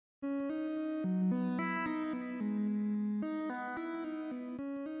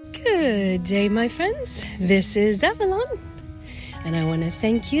Good day, my friends. This is Avalon, and I want to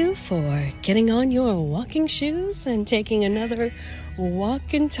thank you for getting on your walking shoes and taking another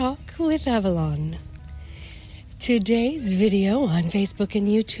walk and talk with Avalon. Today's video on Facebook and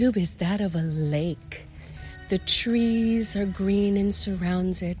YouTube is that of a lake. The trees are green and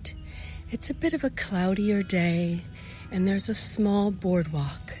surrounds it. It's a bit of a cloudier day, and there's a small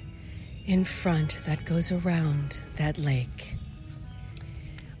boardwalk in front that goes around that lake.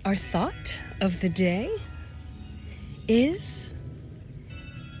 Our thought of the day is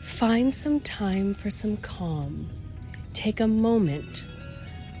find some time for some calm. Take a moment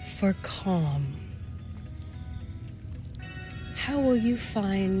for calm. How will you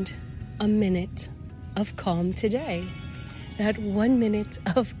find a minute of calm today? That 1 minute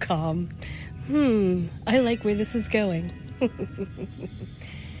of calm. I like where this is going.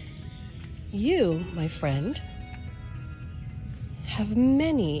 You, my friend, have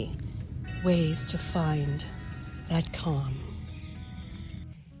many ways to find that calm.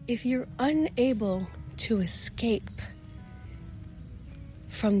 If you're unable to escape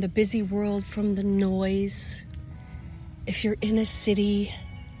from the busy world, from the noise, if you're in a city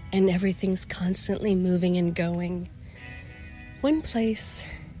and everything's constantly moving and going, one place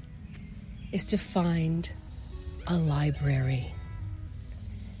is to find a library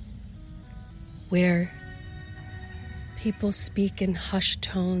where people speak in hushed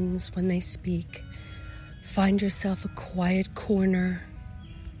tones when they speak. Find yourself a quiet corner.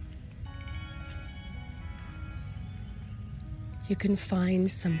 You can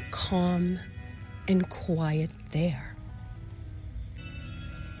find some calm and quiet there.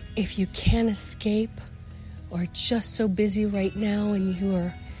 If you can't escape or just so busy right now and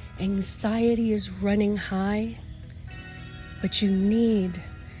your anxiety is running high, but you need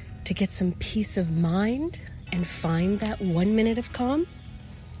to get some peace of mind and find that 1 minute of calm,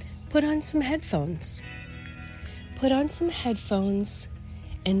 put on some headphones. Put on some headphones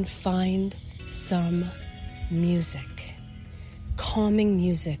and find some music, calming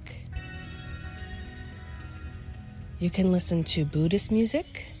music. You can listen to Buddhist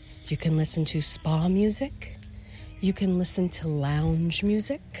music. You can listen to spa music. You can listen to lounge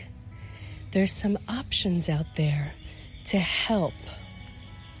music. There's some options out there to help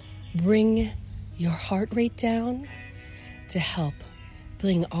bring your heart rate down, to help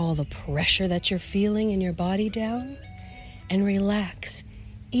bring all the pressure that you're feeling in your body down, and relax,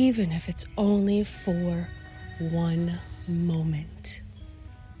 even if it's only for 1 moment.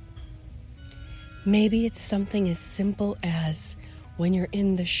 Maybe it's something as simple as when you're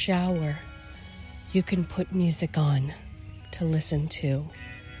in the shower, you can put music on to listen to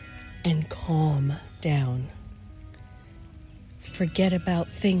and calm down. Forget about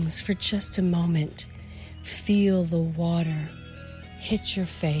things for just a moment. Feel the water hit your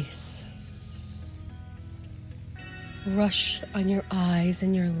face. Rush on your eyes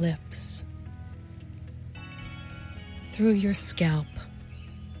and your lips, through your scalp,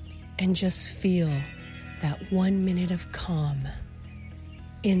 and just feel that 1 minute of calm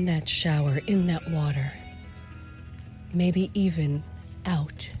in that shower, in that water. Maybe even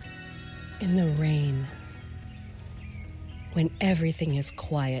out in the rain, when everything is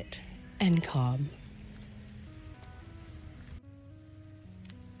quiet and calm.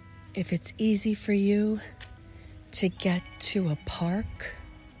 If it's easy for you to get to a park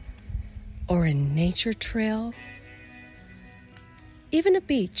or a nature trail, even a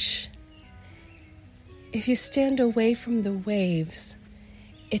beach, if you stand away from the waves,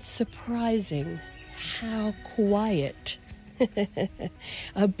 it's surprising how quiet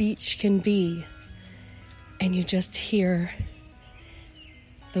a beach can be. And you just hear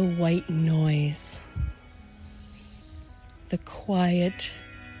the white noise, the quiet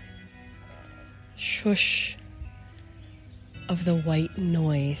shush of the white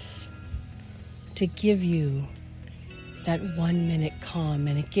noise to give you that 1 minute calm.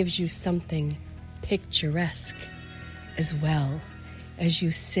 And it gives you something picturesque as well as you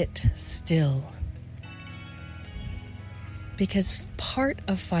sit still. Because part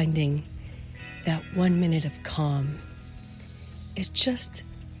of finding that 1 minute of calm is just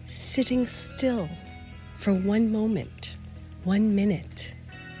sitting still for 1 moment, 1 minute.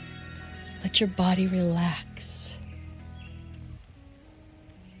 Let your body relax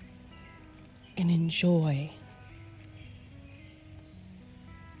and enjoy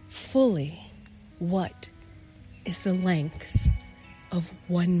fully what is the length of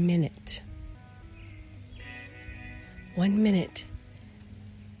 1 minute. 1 minute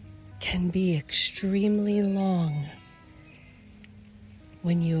can be extremely long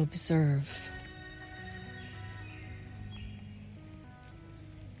when you observe.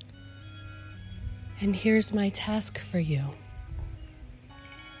 And here's my task for you.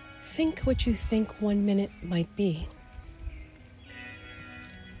 Think what you think 1 minute might be.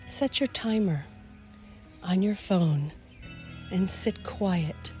 Set your timer on your phone and sit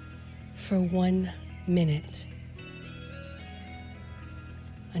quiet for 1 minute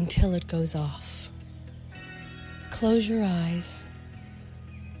until it goes off. Close your eyes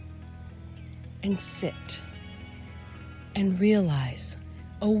and sit and realize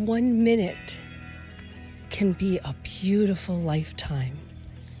a 1 minute can be a beautiful lifetime.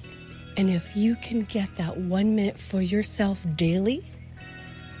 And if you can get that 1 minute for yourself daily,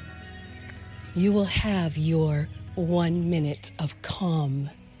 you will have your 1 minute of calm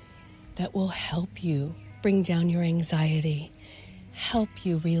that will help you bring down your anxiety, help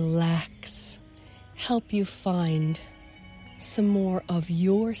you relax, help you find some more of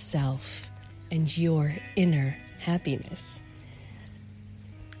yourself and your inner happiness.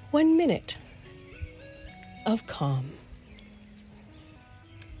 1 minute of calm.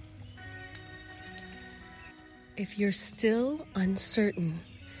 If you're still uncertain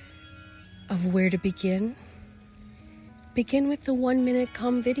of where to begin with the 1 minute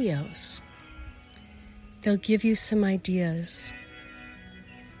calm videos. They'll give you some ideas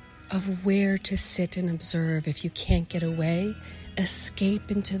of where to sit and observe. If you can't get away, escape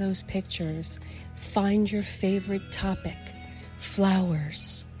into those pictures. Find your favorite topic: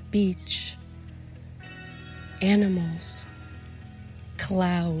 flowers, beach, animals,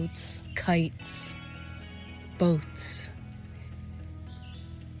 clouds, kites, boats.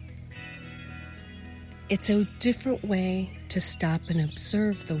 It's a different way to stop and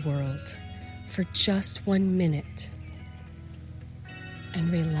observe the world for just 1 minute and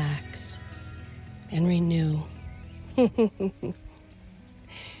relax and renew.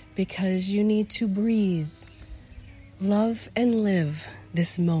 Because you need to breathe, love, and live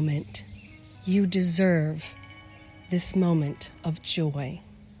this moment. You deserve this moment of joy.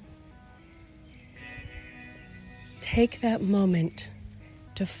 Take that moment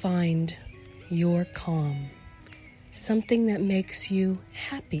to find your calm, something that makes you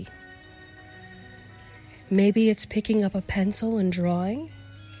happy. Maybe it's picking up a pencil and drawing,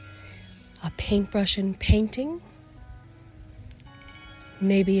 a paintbrush and painting.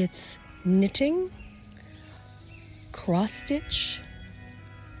 Maybe it's knitting, cross-stitch.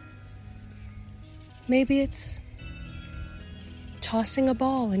 Maybe it's tossing a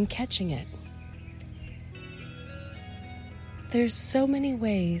ball and catching it. There's so many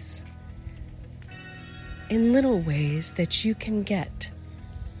ways, in little ways, that you can get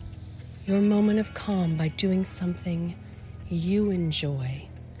your moment of calm by doing something you enjoy.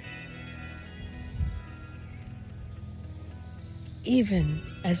 Even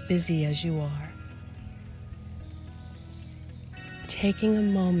as busy as you are, taking a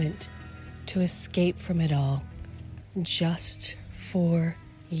moment to escape from it all just for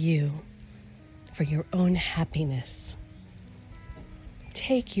you, for your own happiness.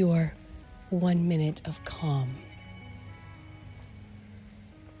 Take your 1 minute of calm.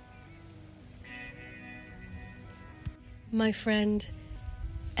 My friend,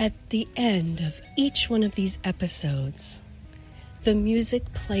 at the end of each one of these episodes, the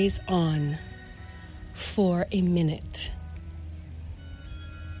music plays on for a minute.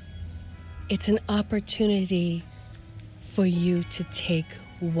 It's an opportunity for you to take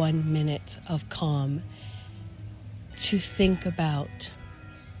 1 minute of calm to think about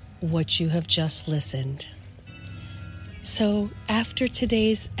what you have just listened. So after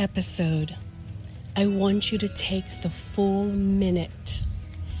today's episode, I want you to take the full minute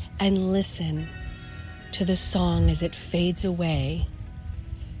and listen to the song as it fades away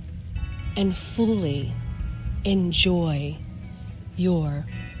and fully enjoy your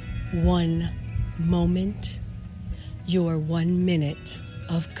 1 moment, your 1 minute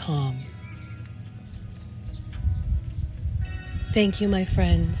of calm. Thank you, my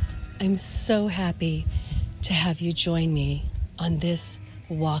friends. I'm so happy to have you join me on this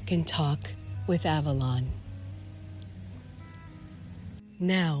Walk and Talk with Avalon.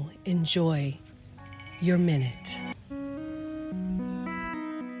 Now enjoy your minute.